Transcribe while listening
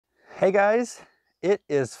Hey guys, it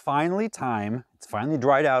is finally time. It's finally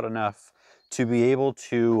dried out enough to be able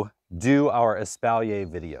to do our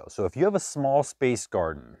espalier video. So if you have a small space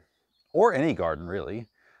garden, or any garden really,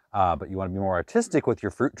 but you want to be more artistic with your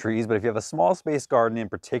fruit trees, but if you have a small space garden in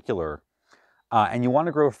particular, and you want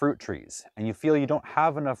to grow fruit trees, and you feel you don't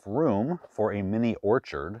have enough room for a mini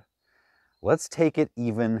orchard, let's take it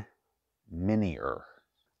even minier.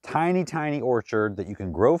 Tiny, tiny orchard that you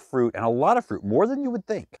can grow fruit, and a lot of fruit, more than you would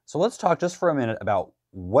think. So let's talk just for a minute about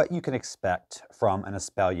what you can expect from an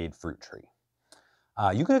espaliered fruit tree.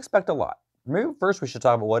 You can expect a lot. Maybe first we should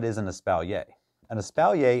talk about what is an espalier. An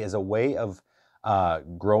espalier is a way of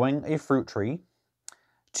growing a fruit tree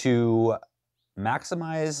to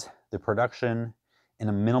maximize the production in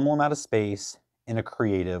a minimal amount of space in a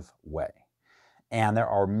creative way. And there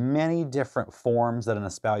are many different forms that an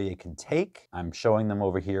espalier can take. I'm showing them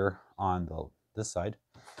over here on this side.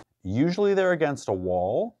 Usually they're against a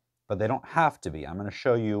wall, but they don't have to be. I'm going to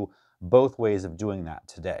show you both ways of doing that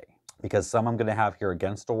today, because some I'm going to have here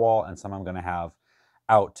against a wall and some I'm going to have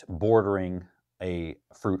out bordering a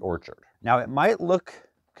fruit orchard. Now it might look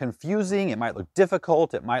confusing, it might look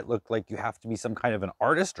difficult, it might look like you have to be some kind of an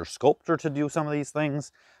artist or sculptor to do some of these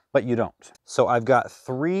things, but you don't. So I've got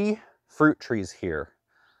 3 fruit trees here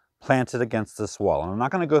planted against this wall. And I'm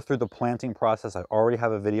not going to go through the planting process. I already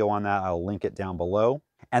have a video on that. I'll link it down below.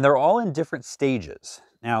 And they're all in different stages.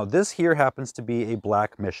 Now this here happens to be a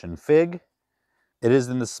black mission fig. It is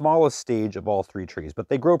in the smallest stage of all 3 trees, but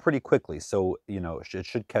they grow pretty quickly, so it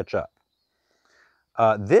should catch up.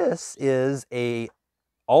 This is a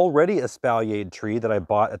already espaliered tree that I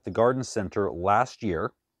bought at the garden center last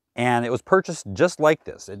year. And it was purchased just like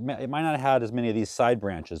this. It might not have had as many of these side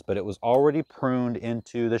branches, but it was already pruned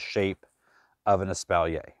into the shape of an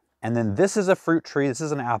espalier. And then this is a fruit tree. This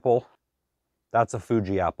is an apple. That's a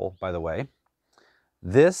Fuji apple, by the way.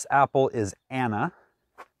 This apple is Anna,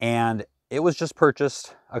 and it was just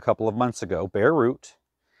purchased a couple of months ago, bare root.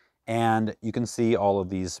 And you can see all of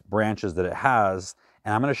these branches that it has.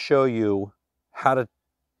 And I'm going to show you how to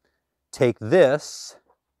take this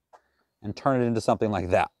and turn it into something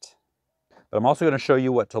like that. But I'm also going to show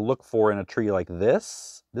you what to look for in a tree like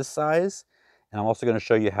this size, and I'm also going to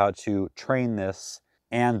show you how to train this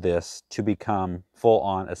and this to become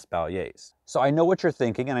full-on espaliers. So I know what you're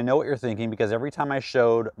thinking, and I know what you're thinking because every time I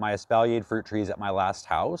showed my espaliered fruit trees at my last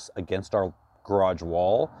house against our garage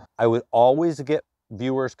wall, I would always get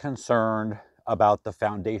viewers concerned about the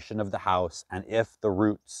foundation of the house and if the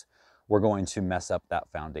roots were going to mess up that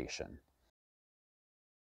foundation.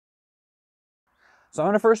 So I'm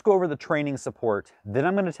going to first go over the training support, then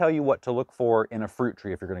I'm going to tell you what to look for in a fruit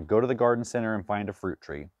tree if you're going to go to the garden center and find a fruit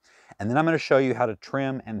tree. And then I'm going to show you how to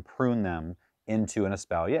trim and prune them into an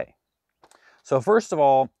espalier. So first of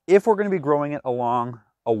all, if we're going to be growing it along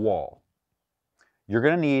a wall, you're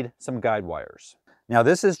going to need some guide wires. Now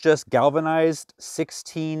this is just galvanized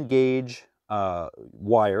 16 gauge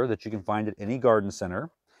wire that you can find at any garden center.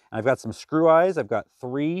 And I've got some screw eyes. I've got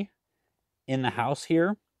 3 in the house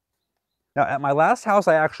here. Now at my last house,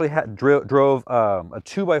 I actually drove a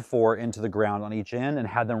 2x4 into the ground on each end and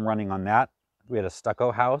had them running on that. We had a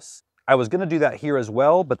stucco house. I was going to do that here as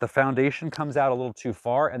well, but the foundation comes out a little too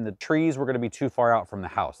far and the trees were going to be too far out from the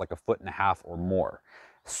house, like 1.5 feet or more.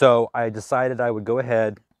 So I decided I would go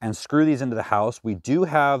ahead and screw these into the house. We do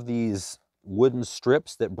have these wooden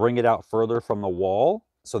strips that bring it out further from the wall,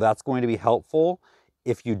 so that's going to be helpful.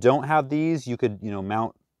 If you don't have these, you could,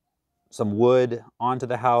 mount some wood onto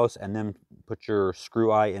the house and then put your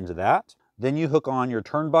screw eye into that. Then you hook on your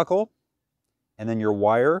turnbuckle, and then your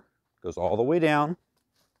wire goes all the way down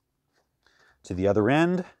to the other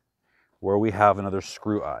end where we have another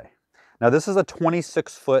screw eye. Now this is a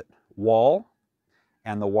 26-foot wall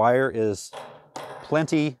and the wire is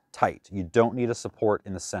plenty tight. You don't need a support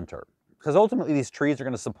in the center because ultimately these trees are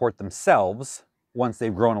going to support themselves once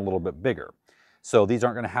they've grown a little bit bigger. So these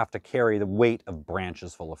aren't going to have to carry the weight of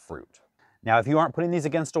branches full of fruit. Now, if you aren't putting these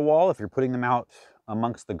against a wall, if you're putting them out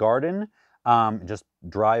amongst the garden, just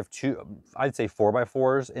drive 2, I'd say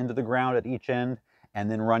 4x4s into the ground at each end and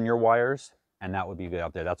then run your wires, and that would be good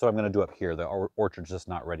out there. That's what I'm going to do up here. The orchard's just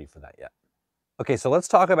not ready for that yet. Okay, so let's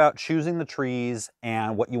talk about choosing the trees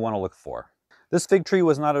and what you want to look for. This fig tree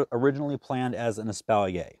was not originally planned as an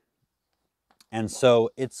espalier, and so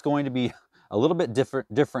it's going to be a little bit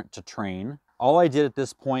different to train. All I did at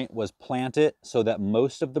this point was plant it so that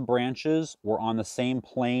most of the branches were on the same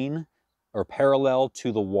plane or parallel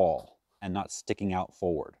to the wall and not sticking out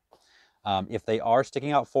forward. If they are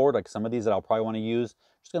sticking out forward, like some of these that I'll probably want to use,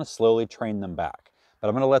 I'm just going to slowly train them back. But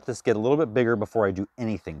I'm going to let this get a little bit bigger before I do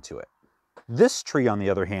anything to it. This tree, on the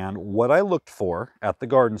other hand, what I looked for at the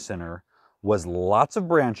garden center was lots of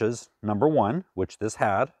branches, number one, which this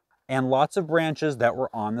had, and lots of branches that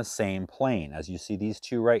were on the same plane. As you see these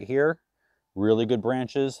two right here, really good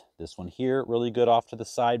branches. This one here, really good off to the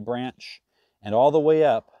side branch. And all the way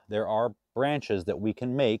up, there are branches that we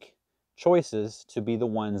can make choices to be the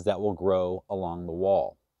ones that will grow along the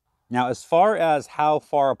wall. Now, as far as how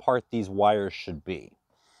far apart these wires should be,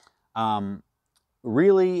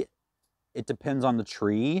 really, it depends on the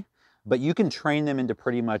tree, but you can train them into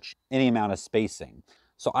pretty much any amount of spacing.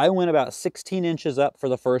 So I went about 16 inches up for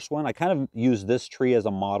the first one. I kind of used this tree as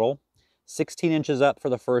a model. 16 inches up for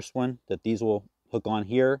the first one that these will hook on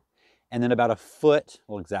here, and then about a foot,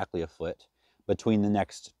 well, exactly a foot, between the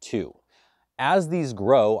next two. As these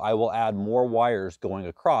grow, I will add more wires going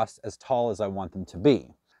across as tall as I want them to be.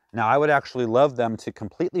 Now, I would actually love them to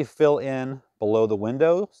completely fill in below the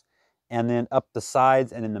windows and then up the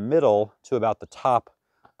sides and in the middle to about the top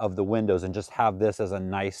of the windows, and just have this as a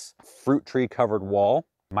nice fruit tree covered wall.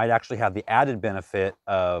 Might actually have the added benefit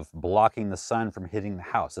of blocking the sun from hitting the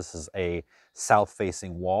house. This is a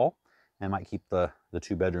south-facing wall and might keep the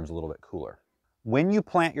two bedrooms a little bit cooler. When you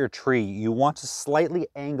plant your tree, you want to slightly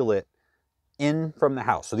angle it in from the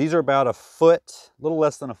house. So these are about a foot, a little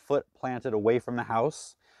less than a foot planted away from the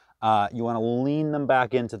house. You want to lean them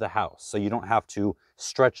back into the house so you don't have to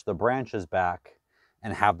stretch the branches back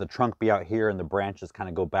and have the trunk be out here and the branches kind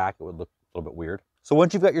of go back. It would look a little bit weird. So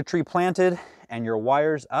once you've got your tree planted and your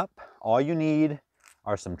wires up, all you need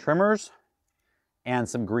are some trimmers and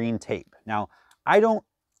some green tape. Now, I don't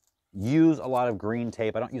use a lot of green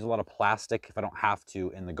tape. I don't use a lot of plastic if I don't have to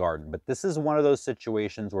in the garden, but this is one of those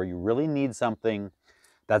situations where you really need something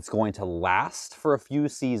that's going to last for a few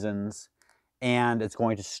seasons and it's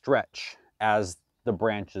going to stretch as the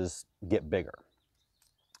branches get bigger.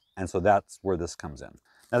 And so that's where this comes in.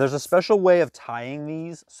 Now, there's a special way of tying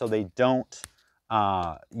these so they don't,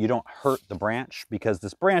 you don't hurt the branch, because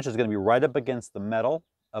this branch is going to be right up against the metal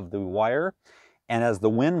of the wire. And as the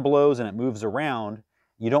wind blows and it moves around,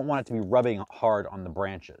 you don't want it to be rubbing hard on the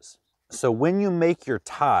branches. So when you make your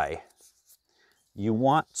tie, you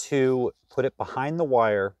want to put it behind the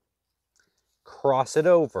wire, cross it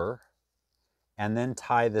over, and then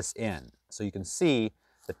tie this in. So you can see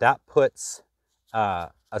that that puts a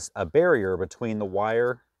barrier between the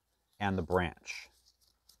wire and the branch.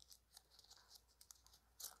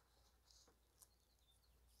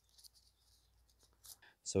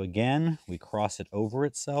 So again, we cross it over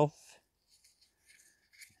itself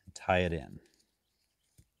and tie it in.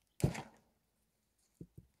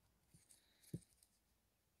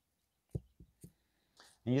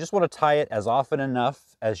 And you just want to tie it as often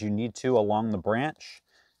enough as you need to along the branch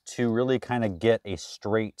to really kind of get a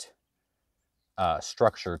straight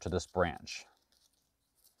structure to this branch.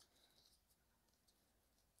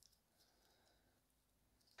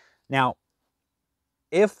 Now,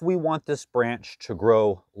 if we want this branch to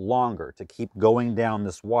grow longer, to keep going down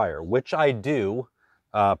this wire, which I do,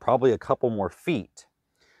 probably a couple more feet,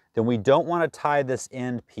 then we don't want to tie this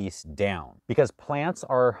end piece down, because plants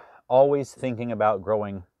are always thinking about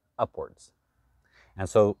growing upwards. And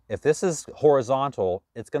so if this is horizontal,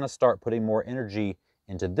 it's going to start putting more energy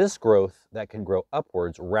into this growth that can grow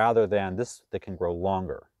upwards rather than this that can grow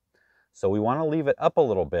longer. So we want to leave it up a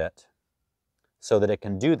little bit so that it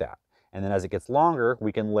can do that. And then as it gets longer,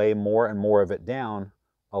 we can lay more and more of it down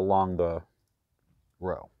along the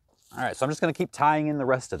row. All right, so I'm just going to keep tying in the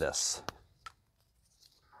rest of this.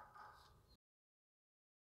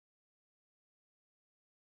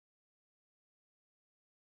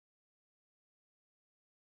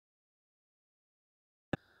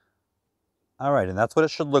 All right, and that's what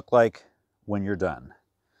it should look like when you're done.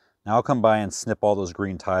 Now I'll come by and snip all those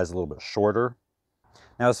green ties a little bit shorter.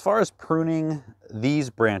 Now, as far as pruning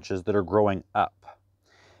these branches that are growing up,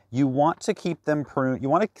 you want to keep them pruned, you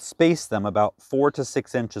want to space them about 4 to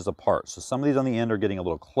 6 inches apart. So some of these on the end are getting a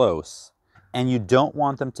little close, and you don't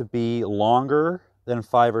want them to be longer than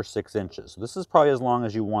 5 or 6 inches. So this is probably as long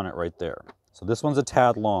as you want it right there. So this one's a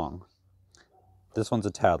tad long. This one's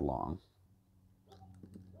a tad long.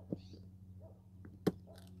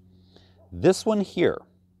 This one here,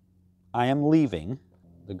 I am leaving.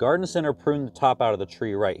 The garden center pruned the top out of the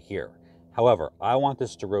tree right here. However, I want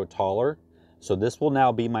this to grow taller, so this will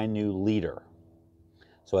now be my new leader.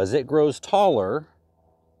 So as it grows taller,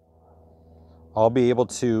 I'll be able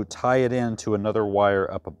to tie it into another wire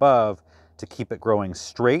up above to keep it growing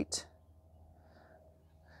straight.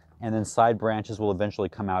 And then side branches will eventually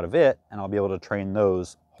come out of it, and I'll be able to train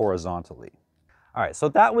those horizontally. All right, so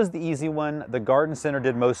that was the easy one. The garden center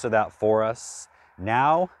did most of that for us.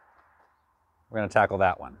 Now, we're going to tackle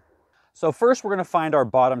that one. So first we're going to find our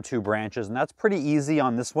bottom 2 branches, and that's pretty easy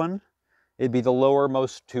on this one. It'd be the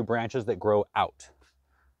lowermost 2 branches that grow out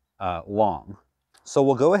long. So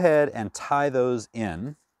we'll go ahead and tie those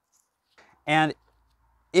in. And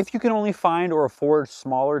if you can only find or afford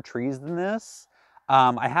smaller trees than this,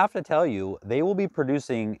 I have to tell you, they will be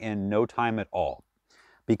producing in no time at all.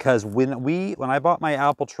 Because when I bought my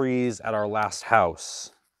apple trees at our last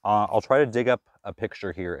house, I'll try to dig up a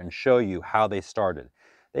picture here and show you how they started.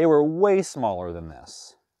 They were way smaller than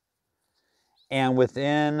this. And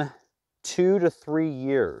within 2 to 3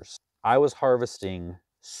 years, I was harvesting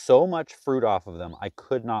so much fruit off of them, I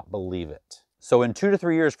could not believe it. So in 2 to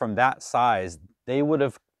 3 years from that size, they would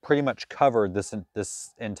have pretty much covered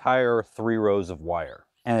this entire 3 rows of wire.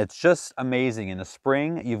 And it's just amazing. In the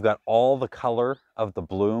spring, you've got all the color of the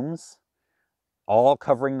blooms all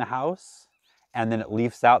covering the house, and then it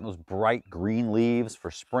leaves out in those bright green leaves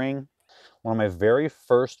for spring. One of my very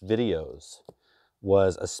first videos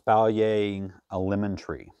was espaliering a lemon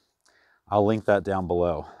tree. I'll link that down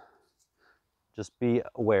below. Just be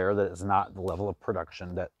aware that it's not the level of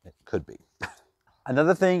production that it could be.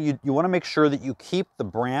 Another thing, you want to make sure that you keep the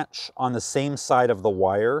branch on the same side of the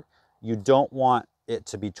wire. You don't want it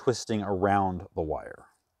to be twisting around the wire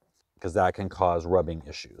because that can cause rubbing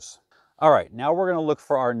issues. All right, now we're going to look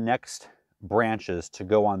for our next branches to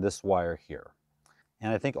go on this wire here.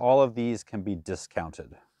 And I think all of these can be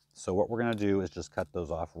discounted. So what we're going to do is just cut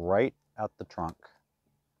those off right at the trunk.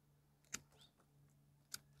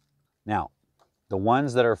 Now, the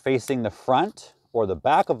ones that are facing the front or the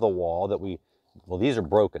back of the wall that well, these are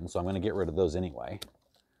broken, so I'm going to get rid of those anyway.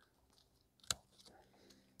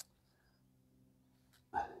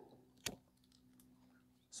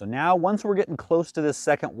 So now, once we're getting close to this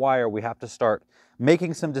second wire, we have to start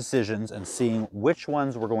making some decisions and seeing which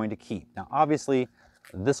ones we're going to keep. Now, obviously,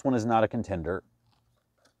 this one is not a contender.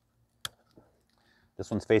 This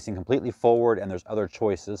one's facing completely forward, and there's other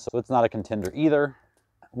choices, so it's not a contender either.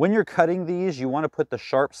 When you're cutting these, you want to put the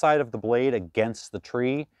sharp side of the blade against the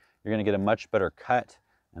tree. You're going to get a much better cut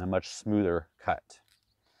and a much smoother cut.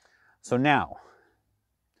 So now,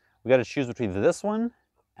 we got to choose between this one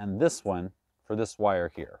and this one for this wire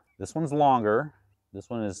here. This one's longer. This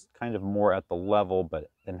one is kind of more at the level, but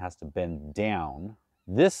then has to bend down.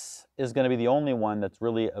 This is going to be the only one that's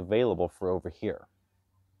really available for over here.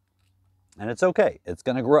 And it's okay, it's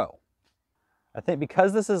going to grow. I think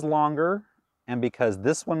because this is longer and because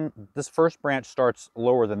this first branch starts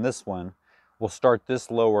lower than this one, we'll start this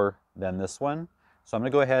lower than this one. So I'm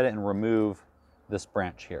going to go ahead and remove this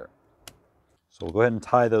branch here. So we'll go ahead and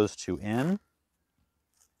tie those 2 in.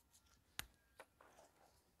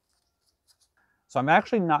 So I'm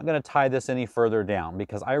actually not going to tie this any further down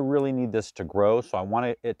because I really need this to grow. So I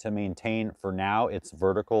want it to maintain, for now, its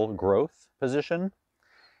vertical growth position.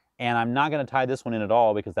 And I'm not going to tie this one in at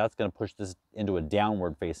all because that's going to push this into a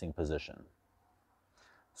downward facing position.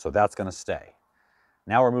 So that's going to stay.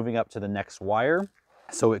 Now we're moving up to the next wire.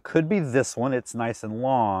 So it could be this one. It's nice and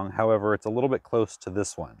long. However, it's a little bit close to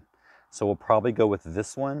this one. So we'll probably go with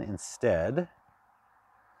this one instead.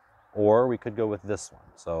 Or we could go with this one.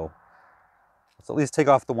 So let's at least take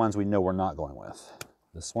off the ones we know we're not going with.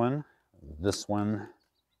 This one, this one,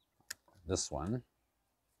 this one.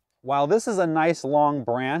 While this is a nice long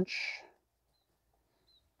branch,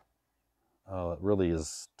 oh, it really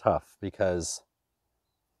is tough because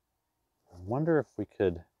I wonder if we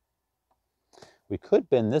could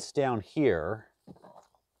bend this down here.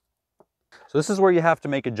 So this is where you have to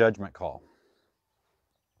make a judgment call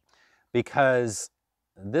because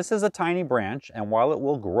this is a tiny branch, and while it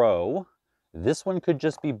will grow, this one could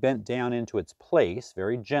just be bent down into its place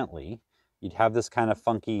very gently. You'd have this kind of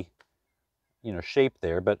funky, shape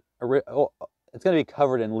there, but it's going to be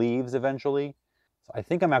covered in leaves eventually. So I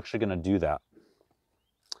think I'm actually going to do that.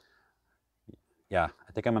 Yeah,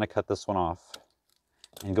 I think I'm going to cut this one off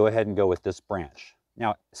and go ahead and go with this branch.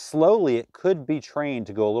 Now, slowly, it could be trained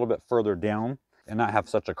to go a little bit further down and not have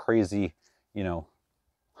such a crazy,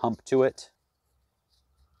 hump to it.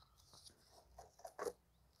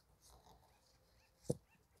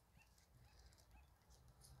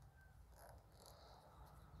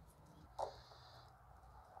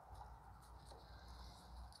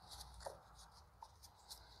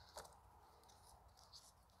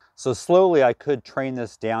 So slowly I could train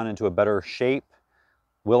this down into a better shape.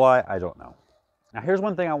 Will I? I don't know. Now here's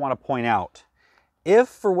one thing I want to point out. If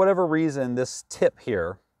for whatever reason this tip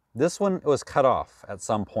here, this one was cut off at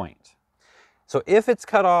some point. So if it's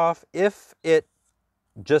cut off, if it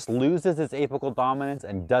just loses its apical dominance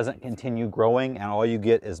and doesn't continue growing and all you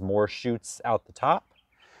get is more shoots out the top,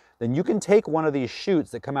 then you can take one of these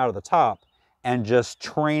shoots that come out of the top and just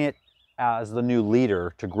train it as the new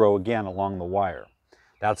leader to grow again along the wire.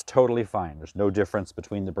 That's totally fine. There's no difference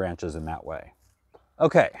between the branches in that way.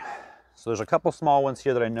 Okay, so there's a couple small ones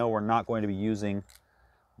here that I know we're not going to be using.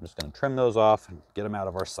 I'm just going to trim those off and get them out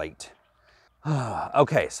of our sight.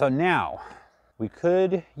 Okay, so now we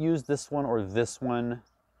could use this one or this one,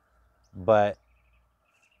 but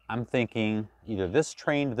I'm thinking either this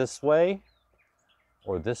trained this way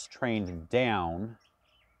or this trained down,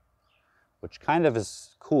 which kind of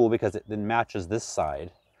is cool because it then matches this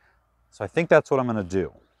side. So I think that's what I'm going to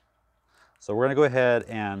do. So we're going to go ahead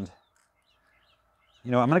and,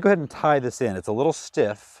 I'm going to go ahead and tie this in. It's a little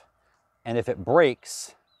stiff, and if it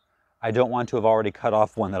breaks, I don't want to have already cut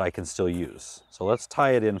off one that I can still use. So let's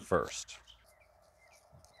tie it in first.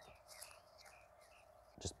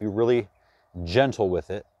 Just be really gentle with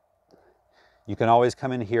it. You can always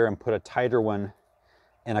come in here and put a tighter one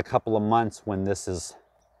in a couple of months when this is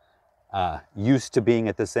used to being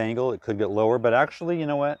at this angle. It could get lower, but actually, you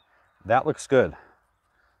know what? That looks good.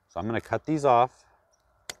 So I'm going to cut these off.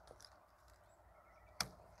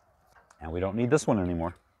 And we don't need this one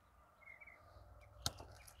anymore.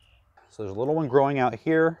 So there's a little one growing out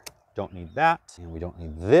here. Don't need that. And we don't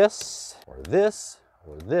need this, or this,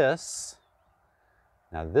 or this.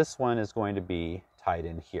 Now this one is going to be tied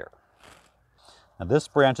in here. Now this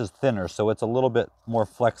branch is thinner, so it's a little bit more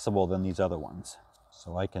flexible than these other ones.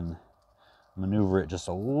 So I can maneuver it just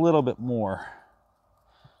a little bit more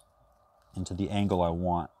into the angle I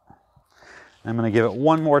want. I'm going to give it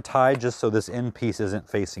one more tie just so this end piece isn't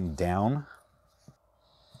facing down.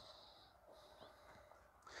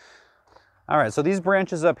 All right, so these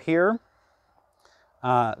branches up here,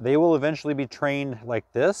 they will eventually be trained like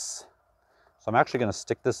this. So I'm actually going to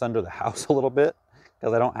stick this under the house a little bit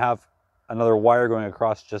because I don't have another wire going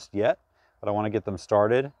across just yet, but I want to get them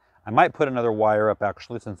started. I might put another wire up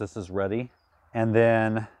actually since this is ready. And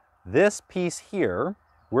then this piece here,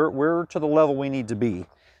 we're to the level we need to be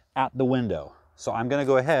at the window. So I'm going to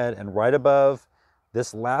go ahead and right above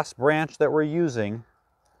this last branch that we're using,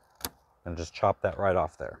 I'm going to just chop that right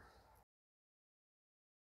off there.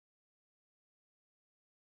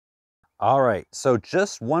 All right, so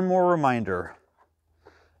just one more reminder.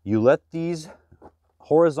 You let these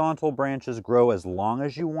horizontal branches grow as long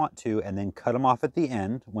as you want to and then cut them off at the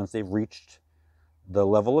end once they've reached the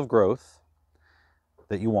level of growth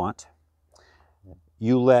that you want.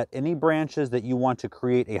 You let any branches that you want to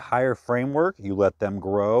create a higher framework, you let them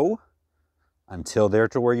grow until they're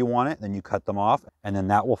to where you want it, then you cut them off, and then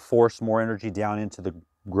that will force more energy down into the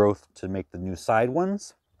growth to make the new side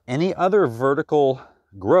ones. Any other vertical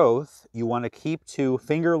growth you want to keep to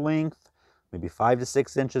finger length, maybe 5 to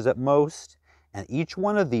 6 inches at most, and each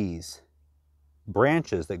one of these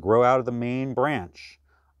branches that grow out of the main branch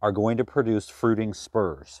are going to produce fruiting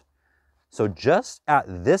spurs. So just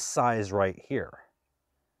at this size right here,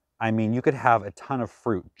 I mean, you could have a ton of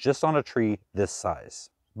fruit just on a tree this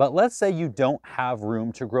size. But let's say you don't have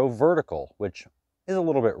room to grow vertical, which is a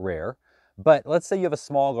little bit rare. But let's say you have a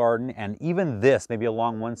small garden and even this, maybe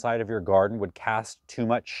along one side of your garden, would cast too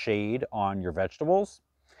much shade on your vegetables.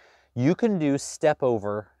 You can do step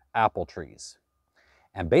over apple trees.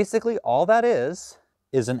 And basically all that is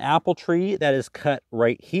an apple tree that is cut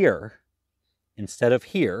right here instead of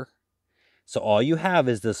here. So all you have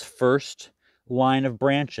is this first line of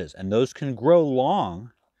branches, and those can grow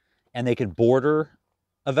long and they could border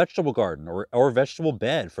a vegetable garden or a vegetable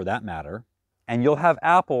bed for that matter. And you'll have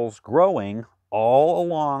apples growing all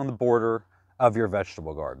along the border of your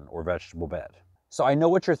vegetable garden or vegetable bed. So I know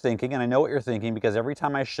what you're thinking, and I know what you're thinking because every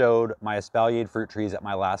time I showed my espaliered fruit trees at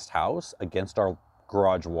my last house against our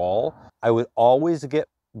garage wall, I would always get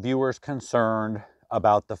viewers concerned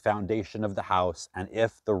about the foundation of the house and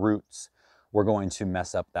if the roots were going to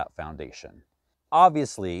mess up that foundation.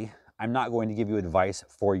 Obviously, I'm not going to give you advice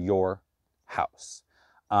for your house.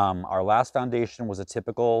 Our last foundation was a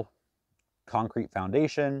typical concrete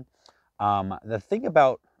foundation. The thing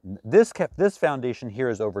about this foundation here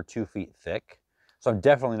is over 2 feet thick, so I'm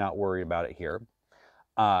definitely not worried about it here.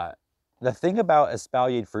 The thing about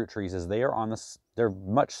espaliered fruit trees is they're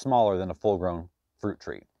much smaller than a full-grown fruit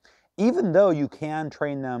tree. Even though you can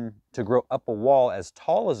train them to grow up a wall as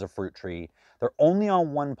tall as a fruit tree, they're only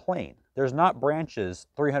on one plane. There's not branches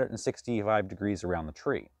 365 degrees around the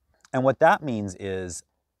tree. And what that means is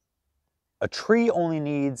a tree only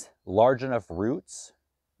needs large enough roots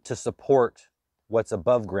to support what's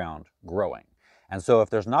above ground growing. And so if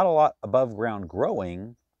there's not a lot above ground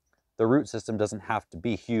growing, the root system doesn't have to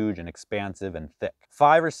be huge and expansive and thick.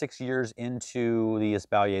 5 or 6 years into the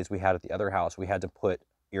espaliers we had at the other house, we had to put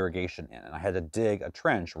irrigation in, and I had to dig a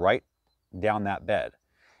trench right down that bed.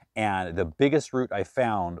 And the biggest root I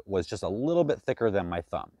found was just a little bit thicker than my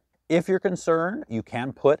thumb. If you're concerned, you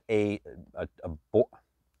can put if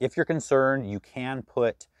you're concerned, you can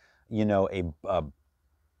put, you know,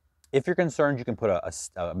 if you're concerned, you can put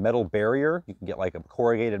a metal barrier. You can get like a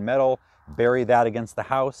corrugated metal, bury that against the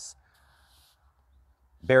house,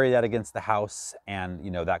 and,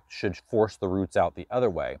 you know, that should force the roots out the other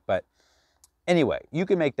way. But anyway, you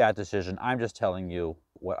can make that decision. I'm just telling you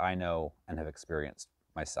what I know and have experienced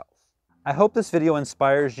myself. I hope this video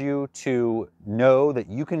inspires you to know that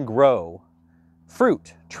you can grow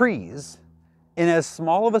fruit, trees, in as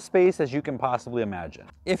small of a space as you can possibly imagine.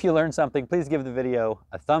 If you learned something, please give the video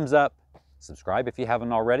a thumbs up, subscribe if you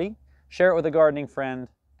haven't already, share it with a gardening friend,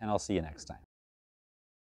 and I'll see you next time.